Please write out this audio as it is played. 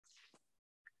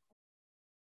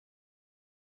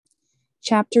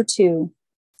Chapter 2.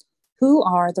 Who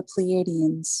are the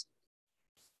Pleiadians?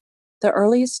 The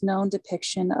earliest known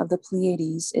depiction of the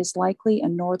Pleiades is likely a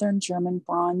northern German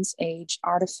Bronze Age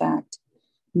artifact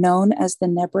known as the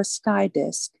Nebra sky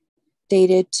disk,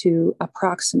 dated to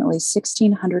approximately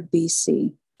 1600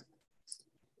 BC.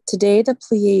 Today, the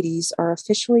Pleiades are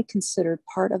officially considered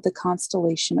part of the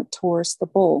constellation of Taurus the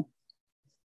Bull.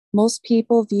 Most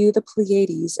people view the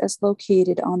Pleiades as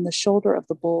located on the shoulder of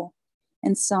the bull,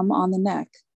 and some on the neck,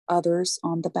 others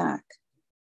on the back.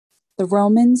 The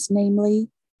Romans,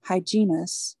 namely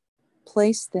Hyginus,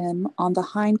 placed them on the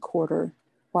hindquarter,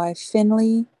 while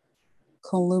Finlay,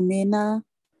 Columella,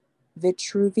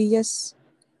 Vitruvius,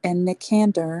 and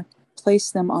Nicander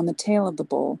placed them on the tail of the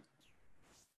bull.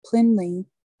 Pliny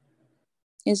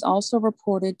is also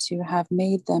reported to have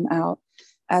made them out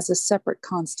as a separate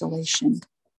constellation.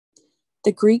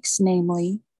 The Greeks,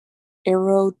 namely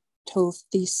Eratosthenes,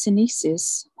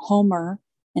 Homer,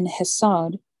 and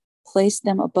Hesiod, placed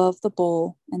them above the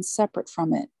bull and separate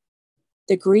from it.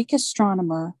 The Greek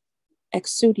astronomer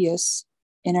Exudius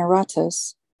in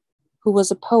Aratus, who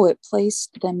was a poet,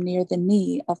 placed them near the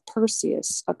knee of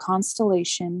Perseus, a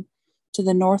constellation to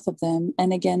the north of them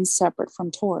and again separate from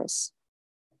Taurus.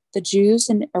 The Jews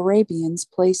and Arabians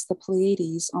placed the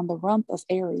Pleiades on the rump of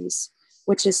Aries,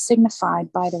 which is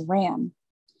signified by the ram,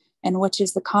 and which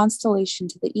is the constellation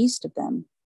to the east of them.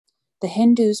 The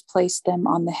Hindus placed them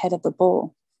on the head of the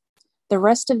bull. The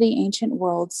rest of the ancient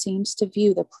world seems to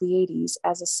view the Pleiades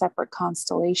as a separate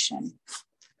constellation.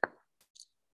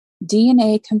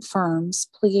 DNA confirms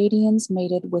Pleiadians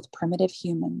mated with primitive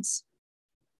humans.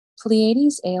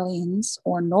 Pleiades aliens,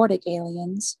 or Nordic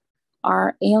aliens,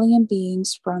 are alien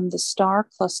beings from the star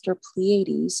cluster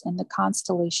Pleiades in the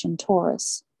constellation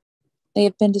Taurus. They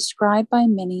have been described by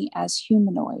many as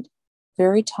humanoid,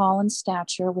 very tall in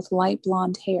stature with light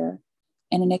blonde hair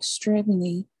and an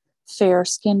extremely fair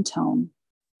skin tone.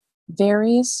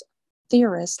 Various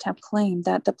theorists have claimed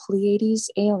that the Pleiades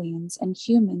aliens and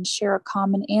humans share a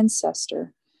common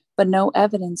ancestor, but no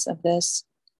evidence of this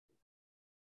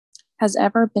has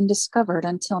ever been discovered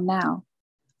until now.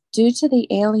 Due to the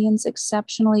aliens'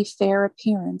 exceptionally fair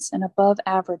appearance and above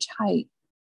average height,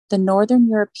 the Northern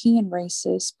European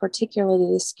races,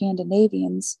 particularly the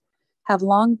Scandinavians, have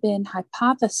long been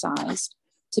hypothesized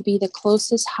to be the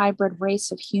closest hybrid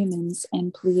race of humans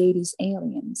and Pleiades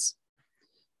aliens.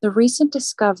 The recent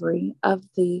discovery of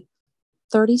the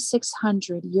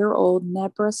 3,600-year-old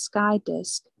Nebra sky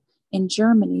disk in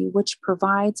Germany, which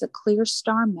provides a clear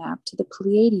star map to the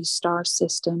Pleiades star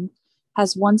system,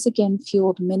 has once again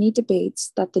fueled many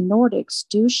debates that the Nordics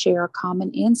do share a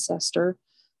common ancestor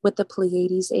with the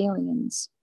Pleiades aliens.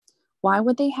 Why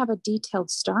would they have a detailed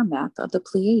star map of the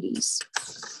Pleiades?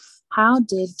 How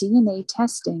did DNA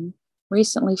testing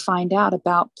recently find out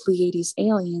about Pleiades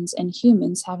aliens and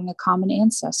humans having a common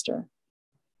ancestor?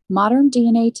 Modern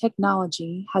DNA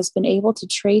technology has been able to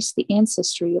trace the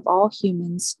ancestry of all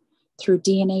humans through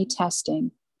DNA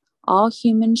testing. All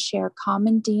humans share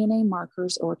common DNA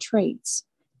markers or traits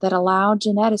that allow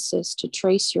geneticists to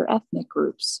trace your ethnic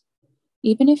groups.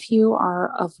 Even if you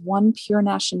are of one pure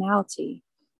nationality,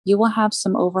 you will have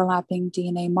some overlapping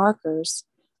DNA markers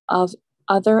of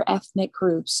other ethnic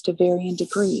groups to varying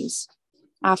degrees.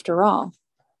 After all,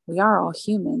 we are all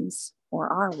humans, or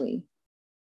are we?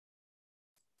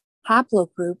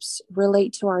 Haplogroups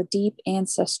relate to our deep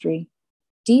ancestry.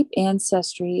 Deep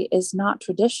ancestry is not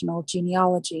traditional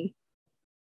genealogy.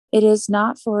 It is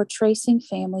not for tracing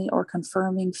family or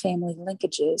confirming family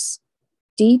linkages.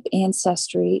 Deep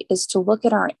ancestry is to look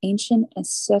at our ancient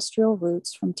ancestral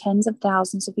roots from tens of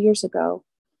thousands of years ago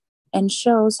and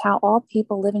shows how all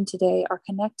people living today are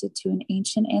connected to an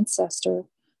ancient ancestor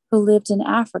who lived in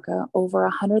Africa over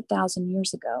 100,000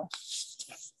 years ago.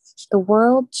 The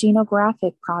World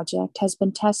Genographic Project has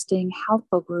been testing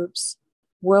haplogroups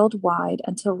worldwide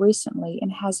until recently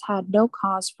and has had no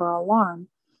cause for alarm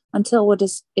until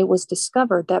it was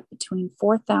discovered that between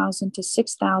 4,000 to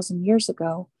 6,000 years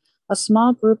ago, a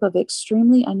small group of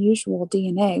extremely unusual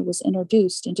DNA was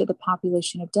introduced into the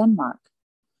population of Denmark.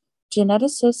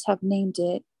 Geneticists have named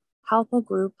it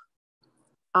haplogroup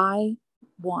I1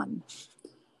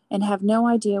 and have no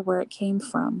idea where it came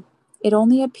from. It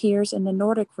only appears in the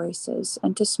Nordic races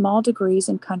and to small degrees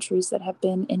in countries that have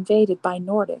been invaded by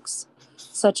Nordics,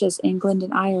 such as England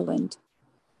and Ireland.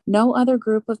 No other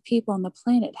group of people on the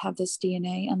planet have this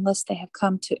DNA unless they have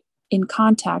come in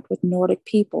contact with Nordic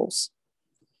peoples.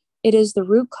 It is the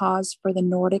root cause for the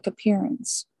Nordic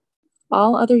appearance.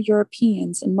 All other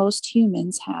Europeans and most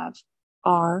humans have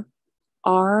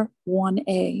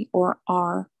R1A or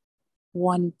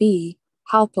R1B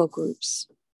haplogroups.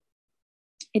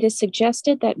 It is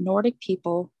suggested that Nordic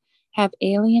people have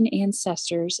alien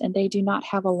ancestors and they do not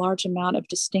have a large amount of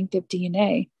distinctive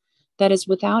DNA that is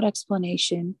without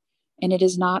explanation, and it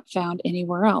is not found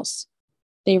anywhere else.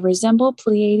 They resemble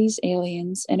Pleiades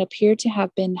aliens and appear to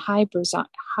have been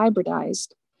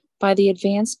hybridized by the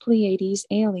advanced Pleiades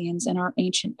aliens in our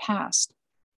ancient past.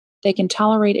 They can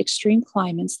tolerate extreme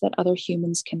climates that other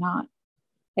humans cannot.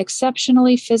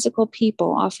 Exceptionally physical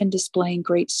people often displaying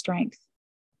great strength.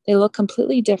 They look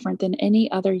completely different than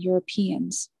any other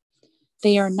Europeans.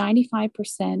 They are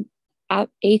 95%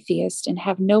 atheist and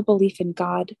have no belief in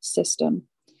God system.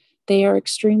 They are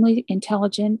extremely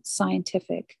intelligent,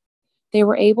 scientific. They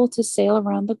were able to sail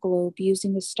around the globe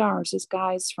using the stars as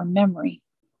guides from memory.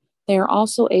 They are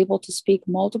also able to speak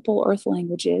multiple Earth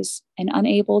languages and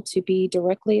unable to be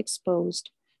directly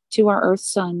exposed to our Earth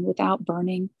sun without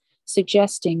burning,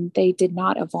 suggesting they did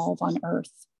not evolve on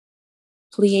Earth.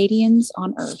 Pleiadians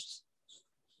on Earth.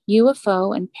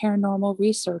 UFO and paranormal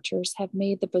researchers have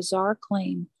made the bizarre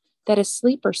claim that a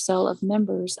sleeper cell of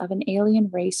members of an alien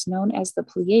race known as the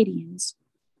Pleiadians,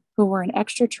 who were an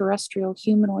extraterrestrial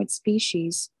humanoid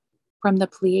species from the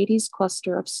Pleiades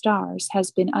cluster of stars,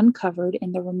 has been uncovered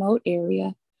in the remote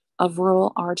area of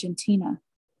rural Argentina.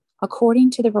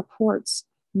 According to the reports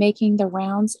making the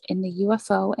rounds in the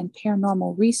UFO and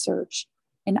paranormal research,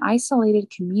 an isolated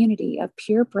community of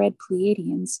purebred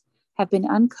Pleiadians have been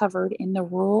uncovered in the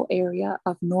rural area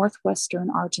of northwestern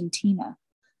Argentina,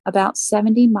 about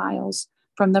 70 miles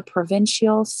from the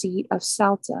provincial seat of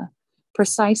Salta,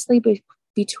 precisely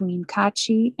between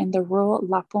Cachi and the rural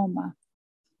La Poma.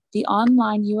 The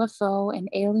online UFO and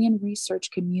alien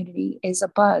research community is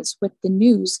abuzz with the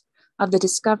news of the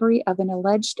discovery of an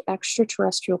alleged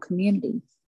extraterrestrial community.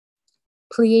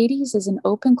 Pleiades is an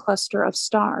open cluster of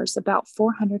stars about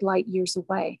 400 light years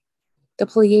away. The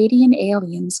Pleiadian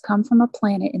aliens come from a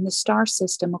planet in the star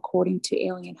system according to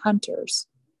alien hunters.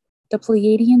 The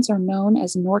Pleiadians are known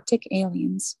as Nordic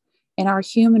aliens and are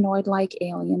humanoid-like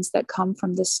aliens that come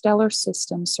from the stellar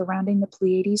system surrounding the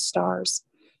Pleiades stars,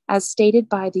 as stated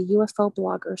by the UFO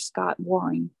blogger Scott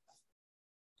Waring.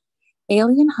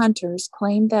 Alien hunters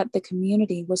claim that the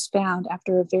community was found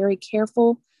after a very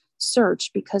careful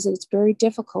search because it's very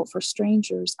difficult for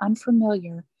strangers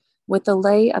unfamiliar with the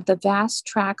lay of the vast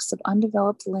tracts of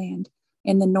undeveloped land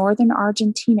in the northern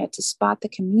Argentina to spot the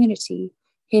community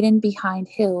hidden behind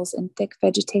hills and thick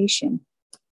vegetation.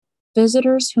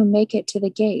 Visitors who make it to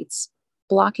the gates,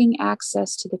 blocking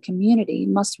access to the community,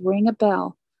 must ring a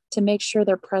bell to make sure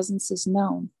their presence is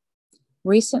known.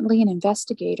 Recently, an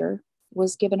investigator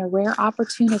was given a rare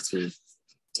opportunity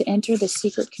to enter the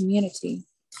secret community.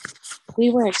 "We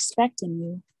were expecting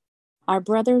you. Our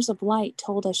brothers of light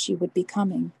told us you would be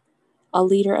coming," a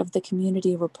leader of the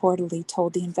community reportedly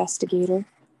told the investigator.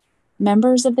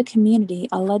 Members of the community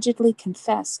allegedly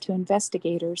confessed to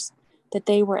investigators that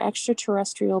they were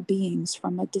extraterrestrial beings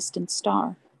from a distant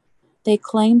star. They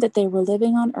claimed that they were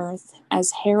living on Earth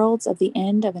as heralds of the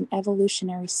end of an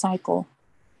evolutionary cycle,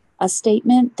 a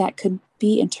statement that could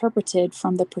be interpreted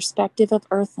from the perspective of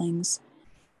Earthlings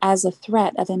as a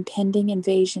threat of impending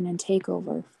invasion and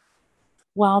takeover.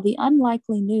 While the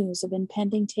unlikely news of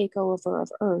impending takeover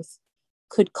of Earth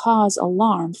could cause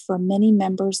alarm for many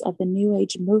members of the New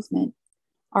Age movement,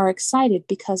 are excited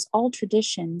because all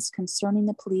traditions concerning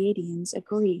the Pleiadians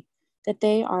agree that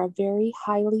they are a very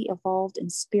highly evolved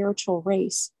and spiritual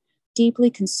race, deeply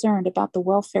concerned about the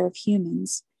welfare of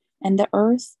humans and the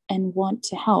Earth and want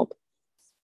to help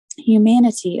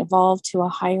humanity evolve to a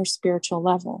higher spiritual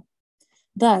level.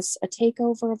 Thus, a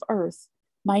takeover of Earth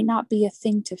might not be a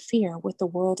thing to fear with the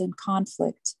world in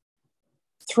conflict.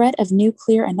 Threat of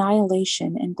nuclear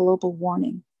annihilation and global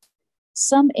warming.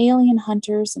 Some alien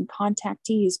hunters and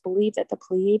contactees believe that the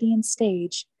Pleiadian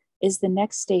stage is the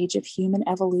next stage of human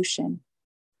evolution.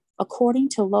 According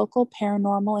to local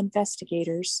paranormal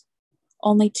investigators,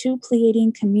 only 2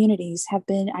 Pleiadian communities have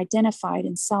been identified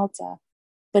in Salta,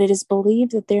 but it is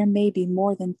believed that there may be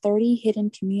more than 30 hidden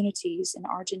communities in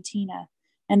Argentina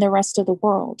and the rest of the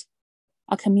world.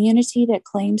 A community that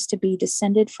claims to be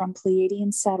descended from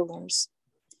Pleiadian settlers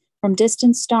from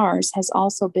distant stars has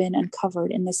also been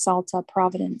uncovered in the Salta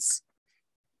province.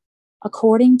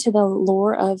 According to the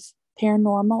lore of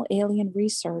paranormal alien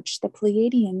research, the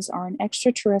Pleiadians are an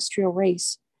extraterrestrial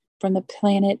race from the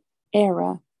planet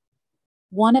Era,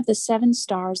 one of the 7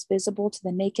 stars visible to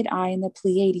the naked eye in the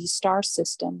Pleiades star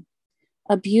system,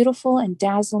 a beautiful and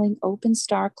dazzling open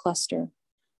star cluster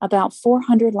about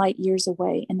 400 light years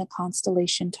away in the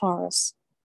constellation Taurus.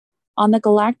 On the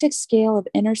galactic scale of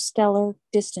interstellar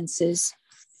distances,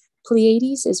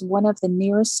 Pleiades is one of the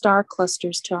nearest star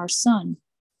clusters to our sun.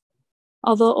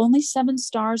 Although only 7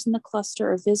 stars in the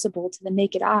cluster are visible to the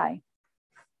naked eye,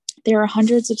 there are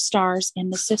hundreds of stars in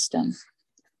the system.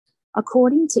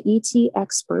 According to ET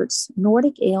experts,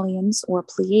 Nordic aliens or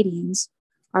Pleiadians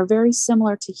are very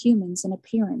similar to humans in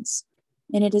appearance,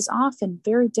 and it is often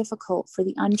very difficult for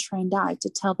the untrained eye to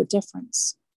tell the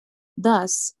difference.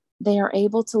 Thus, they are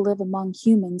able to live among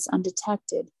humans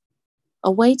undetected.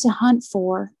 A way to hunt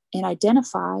for and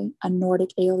identify a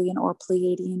Nordic alien or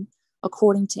Pleiadian,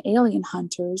 according to alien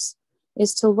hunters,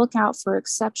 is to look out for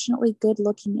exceptionally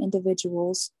good-looking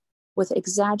individuals with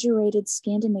exaggerated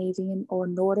Scandinavian or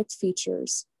Nordic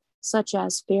features, such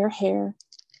as fair hair,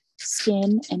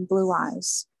 skin, and blue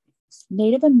eyes.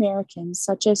 Native Americans,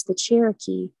 such as the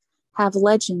Cherokee, have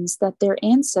legends that their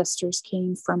ancestors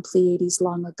came from Pleiades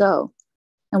long ago.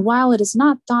 And while it is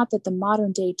not thought that the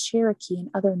modern-day Cherokee and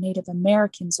other Native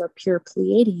Americans are pure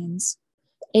Pleiadians,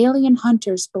 alien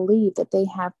hunters believe that they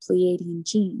have Pleiadian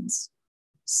genes.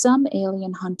 Some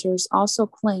alien hunters also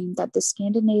claim that the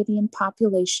Scandinavian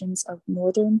populations of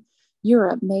Northern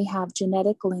Europe may have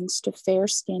genetic links to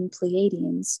fair-skinned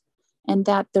Pleiadians, and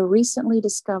that the recently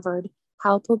discovered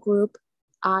haplogroup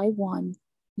I1,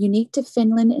 unique to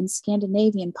Finland and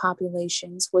Scandinavian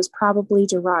populations, was probably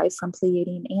derived from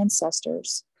Pleiadian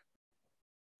ancestors.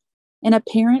 An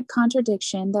apparent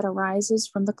contradiction that arises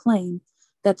from the claim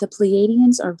that the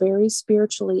Pleiadians are very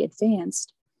spiritually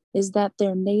advanced is that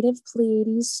their native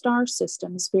Pleiades star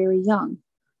system is very young,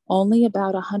 only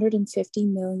about 150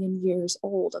 million years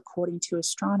old, according to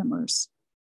astronomers.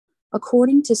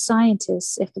 According to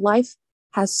scientists, if life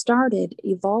has started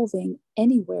evolving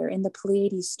anywhere in the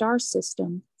Pleiades star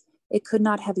system, it could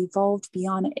not have evolved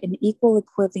beyond an equal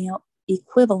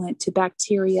equivalent to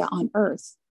bacteria on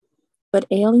Earth. But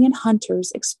alien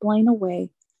hunters explain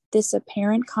away this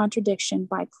apparent contradiction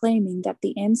by claiming that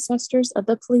the ancestors of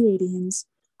the Pleiadians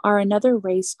are another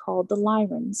race called the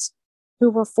Lyrans, who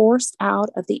were forced out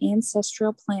of the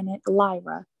ancestral planet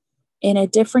Lyra in a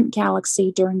different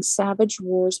galaxy during savage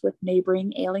wars with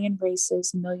neighboring alien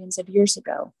races millions of years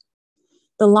ago.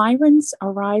 The Lyrans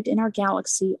arrived in our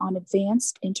galaxy on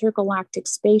advanced intergalactic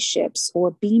spaceships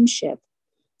or beamship,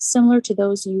 similar to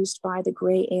those used by the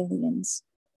gray aliens.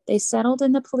 They settled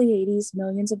in the Pleiades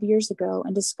millions of years ago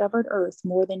and discovered Earth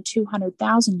more than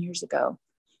 200,000 years ago,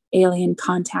 alien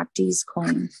contactees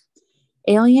claim.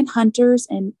 Alien hunters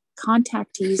and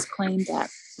contactees claim that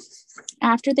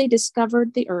after they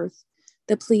discovered the Earth,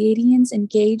 the Pleiadians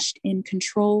engaged in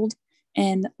controlled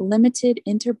and limited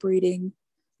interbreeding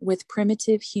with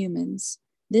primitive humans.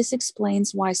 This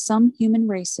explains why some human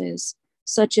races,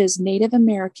 such as Native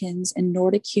Americans and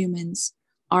Nordic humans,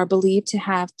 are believed to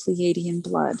have Pleiadian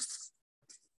blood.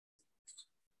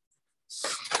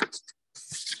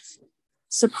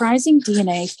 Surprising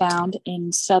DNA found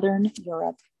in southern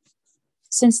Europe.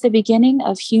 Since the beginning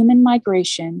of human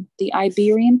migration, the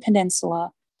Iberian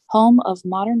Peninsula, home of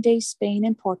modern-day Spain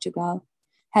and Portugal,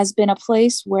 has been a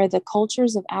place where the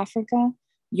cultures of Africa,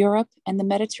 Europe, and the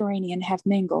Mediterranean have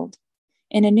mingled.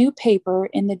 In a new paper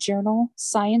in the journal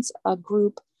Science, a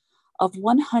group of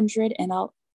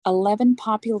 111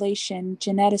 population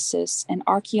geneticists and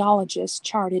archaeologists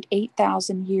charted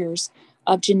 8,000 years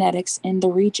of genetics in the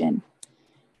region.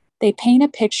 They paint a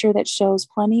picture that shows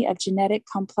plenty of genetic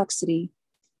complexity,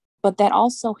 but that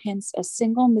also hints a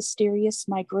single mysterious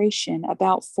migration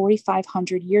about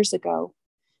 4,500 years ago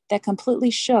that completely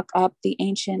shook up the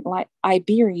ancient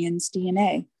Iberians'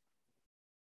 DNA.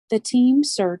 The team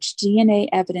searched DNA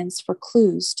evidence for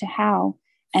clues to how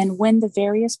and when the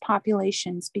various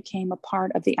populations became a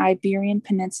part of the Iberian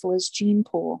Peninsula's gene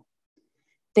pool.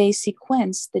 They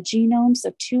sequenced the genomes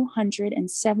of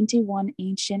 271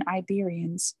 ancient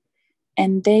Iberians,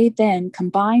 and they then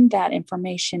combined that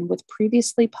information with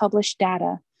previously published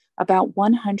data about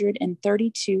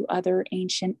 132 other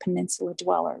ancient peninsula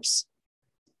dwellers.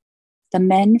 The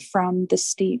men from the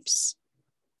steppes.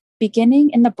 Beginning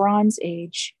in the Bronze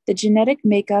Age, the genetic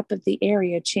makeup of the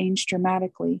area changed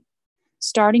dramatically.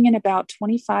 Starting in about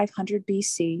 2500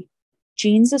 BC,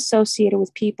 genes associated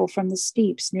with people from the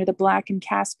steppes near the Black and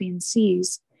Caspian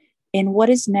Seas in what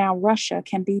is now Russia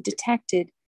can be detected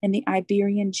in the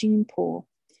Iberian gene pool,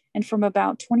 and from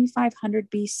about 2500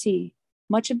 BC,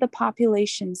 much of the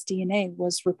population's DNA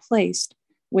was replaced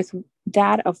with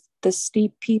that of the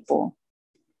steppe people.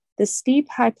 The steppe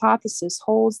hypothesis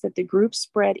holds that the group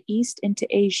spread east into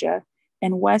Asia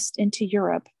and west into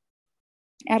Europe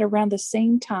at around the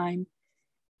same time,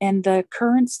 and the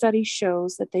current study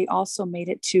shows that they also made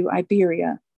it to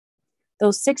Iberia. Though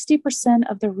 60%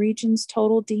 of the region's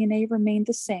total DNA remained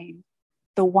the same,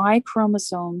 the Y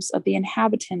chromosomes of the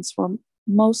inhabitants were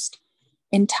most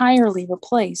entirely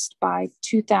replaced by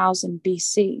 2000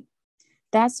 BC.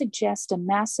 That suggests a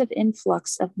massive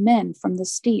influx of men from the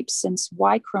steppes since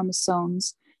Y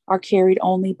chromosomes are carried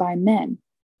only by men.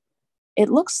 It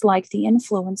looks like the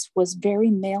influence was very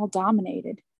male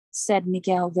dominated, said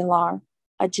Miguel Villar,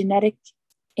 a genetic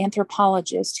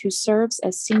anthropologist who serves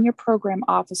as senior program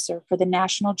officer for the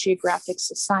National Geographic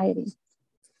Society.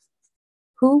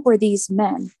 Who were these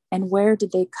men and where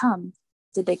did they come?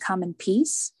 Did they come in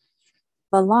peace?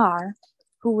 Villar,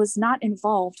 who was not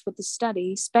involved with the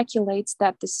study, speculates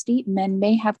that the steppe men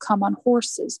may have come on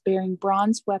horses bearing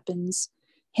bronze weapons,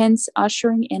 hence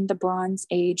ushering in the Bronze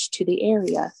Age to the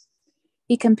area.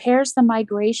 He compares the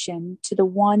migration to the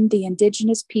one the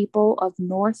indigenous people of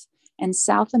North and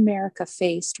South America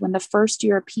faced when the first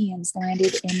Europeans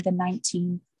landed in the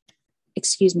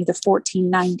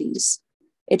 1490s.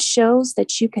 It shows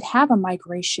that you could have a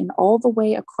migration all the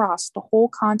way across the whole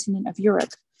continent of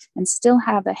Europe and still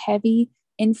have a heavy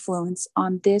influence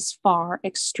on this far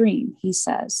extreme, he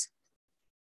says.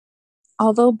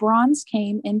 Although bronze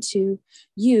came into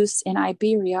use in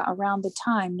Iberia around the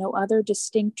time, no other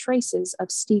distinct traces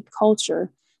of steppe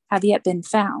culture have yet been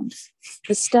found.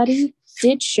 The study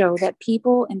did show that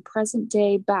people in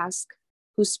present-day Basque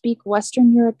who speak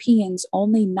Western Europeans'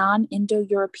 only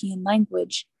non-Indo-European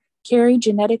language carry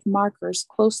genetic markers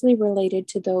closely related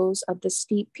to those of the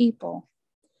steppe people.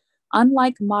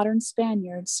 Unlike modern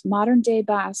Spaniards, modern-day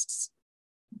Basques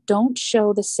don't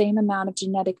show the same amount of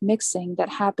genetic mixing that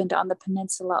happened on the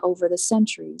peninsula over the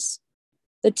centuries.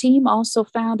 The team also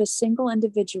found a single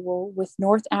individual with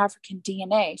North African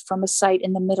DNA from a site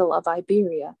in the middle of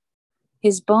Iberia.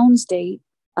 His bones date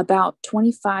about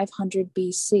 2500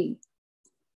 BC.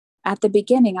 At the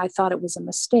beginning, I thought it was a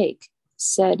mistake,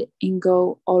 said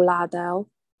Ingo Oladel,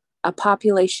 a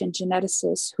population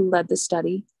geneticist who led the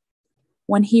study.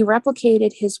 When he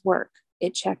replicated his work,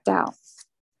 it checked out.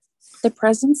 The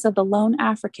presence of the lone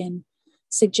African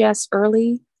suggests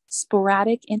early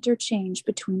sporadic interchange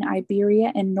between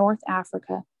Iberia and North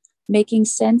Africa, making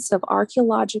sense of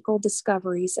archaeological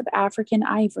discoveries of African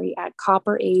ivory at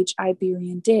Copper Age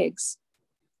Iberian digs.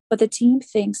 But the team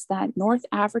thinks that North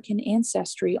African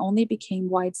ancestry only became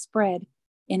widespread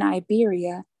in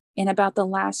Iberia in about the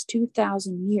last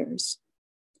 2,000 years.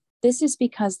 This is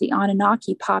because the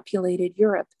Anunnaki populated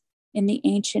Europe in the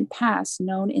ancient past,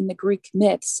 known in the Greek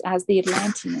myths as the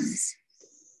Atlanteans.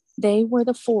 They were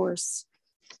forced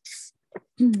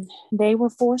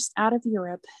out of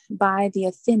Europe by the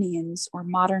Athenians or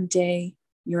modern day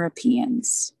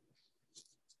Europeans.